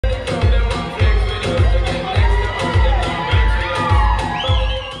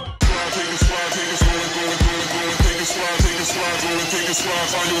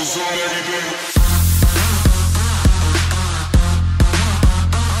What's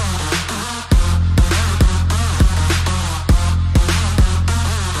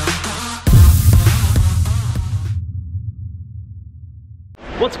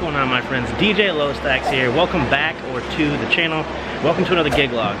going on, my friends? DJ LoStax here. Welcome back to the channel. Welcome to another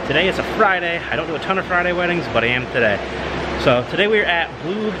gig log. Today is a Friday. I don't do a ton of Friday weddings, but I am today. So today we're at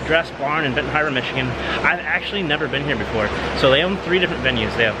Blue Dress Barn in Benton Harbor, Michigan. I've actually never been here before. So they own 3 different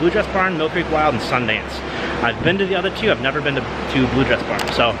venues. They have Blue Dress Barn, Mill Creek Wild, and Sundance. I've been to the other 2. I've never been to Blue Dress Barn.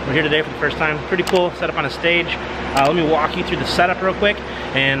 So we're here today for the first time. Pretty cool, set up on a stage. Let me walk you through the setup real quick,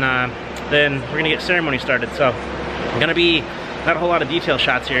 and then we're gonna get ceremony started. So I'm gonna be not a whole lot of detail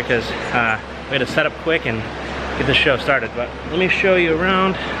shots here because we had to set up quick and get this show started. But let me show you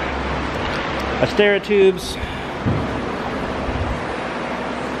around. Tubes,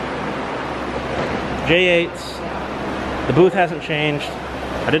 J8s. The booth hasn't changed.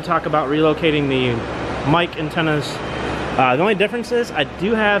 I did talk about relocating the mic antennas. The only difference is I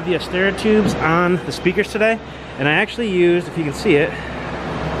do have the Astera tubes on the speakers today, and I actually used, if you can see it,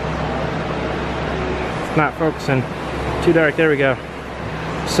 it's not focusing. Too dark, there we go.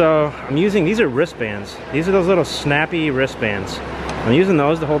 So I'm using, these are wristbands. These are those little snappy wristbands. I'm using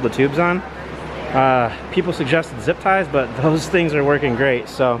those to hold the tubes on. People suggested zip ties, but those things are working great.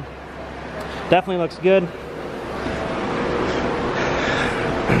 So definitely looks good.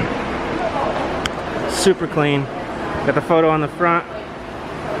 Super clean. Got the photo on the front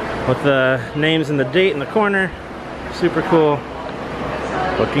with the names and the date in the corner. Super cool.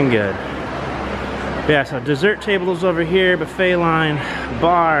 Looking good. Yeah, so dessert tables over here, buffet line,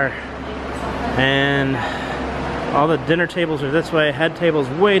 bar, and all the dinner tables are this way, head tables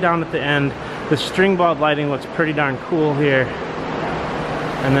way down at the end. The string ball lighting looks pretty darn cool here.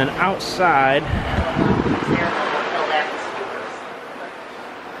 And then outside,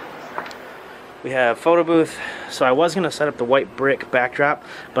 we have photo booth. So I was gonna set up the white brick backdrop,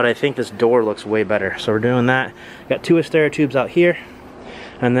 but I think this door looks way better. So we're doing that. Got 2 Astera tubes out here.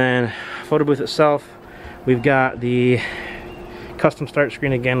 And then photo booth itself, we've got the custom start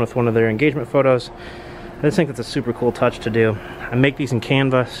screen again with one of their engagement photos. I just think that's a super cool touch to do. I make these in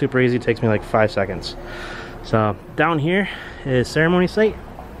Canva, super easy, it takes me like 5 seconds. So down here is ceremony site.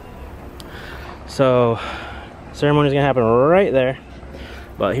 So ceremony is gonna happen right there,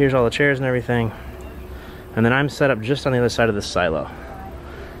 but here's all the chairs and everything. And then I'm set up just on the other side of this silo.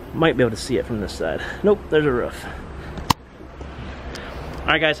 Might be able to see it from this side. Nope, there's a roof.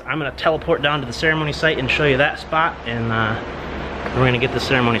 Alright guys, I'm gonna teleport down to the ceremony site and show you that spot, and we're gonna get the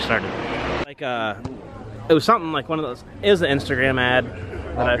ceremony started. Like it was something like one of those, it was the Instagram ad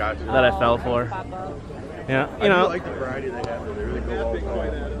that I fell for. Yeah, you know, I like the variety they have, they really go all the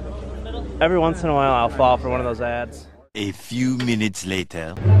way. Every once in a while I'll fall for one of those ads. A few minutes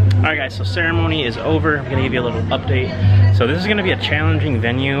later. Alright guys, so ceremony is over. I'm gonna give you a little update. So this is gonna be a challenging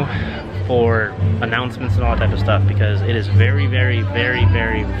venue for announcements and all that type of stuff because it is very, very, very,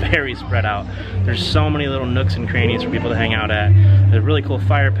 very, very spread out. There's so many little nooks and crannies for people to hang out at. There's a really cool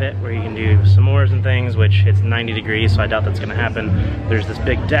fire pit where you can do s'mores and things, which it's 90 degrees, so I doubt that's gonna happen. There's this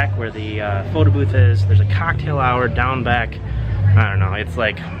big deck where the photo booth is. There's a cocktail hour down back. I don't know, it's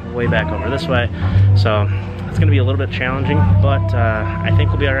like way back over this way. So it's gonna be a little bit challenging, but I think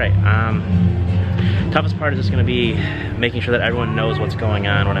we'll be all right. Toughest part is just gonna be making sure that everyone knows what's going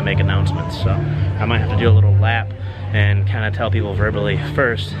on when I make announcements. So I might have to do a little lap and kind of tell people verbally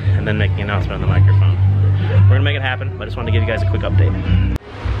first and then make the announcement on the microphone. We're gonna make it happen, but I just wanted to give you guys a quick update.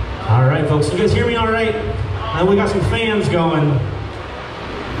 All right, folks, you guys hear me all right? We got some fans going.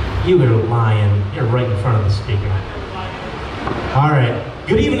 You are lying, you're right in front of the speaker. All right,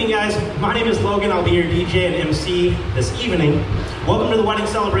 good evening guys. My name is Logan, I'll be your DJ and MC this evening. Welcome to the wedding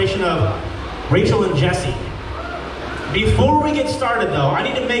celebration of Rachel and Jesse. Before we get started though, I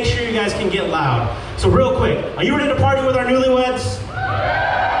need to make sure you guys can get loud. So real quick, are you ready to party with our newlyweds?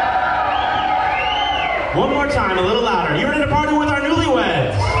 One more time, a little louder. Are you ready to party with our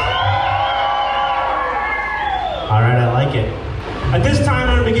newlyweds? All right, I like it. At this time,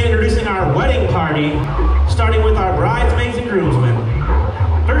 I'm going to begin introducing our wedding party, starting with our bridesmaids and groomsmen.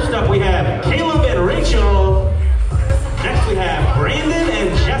 First up, we have Caleb and Rachel. Next, we have Brandon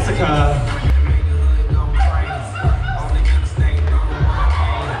and Jessica.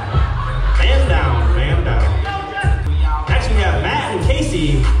 Man down, man down. Next, we have Matt and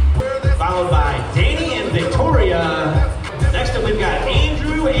Casey, followed by Danny and Victoria. Next up, we've got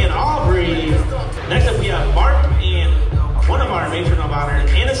Andrew and Aubrey. Next up, we have Mark and one of our matron of honor,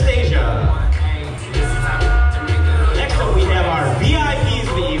 Anastasia. Next up, we have our VIPs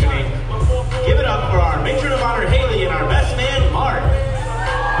of the evening. Give it up for our matron of honor, Haley, and our best man, Mark.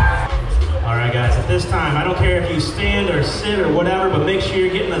 stand or sit or whatever, but make sure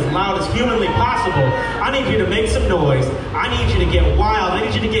you're getting as loud as humanly possible. I need you to make some noise. I need you to get wild. I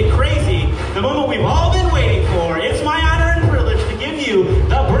need you to get crazy. The moment we've all been waiting for. It's my honor and privilege to give you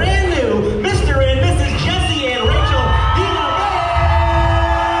the brand new Mr. and Mrs. Jesse and Rachel Dina.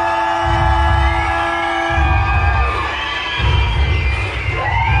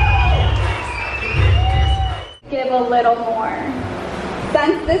 Give a little more.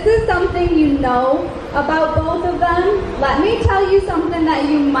 Since this is something you know about both of them, let me tell you something that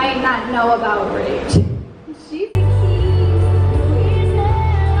you might not know about Rach.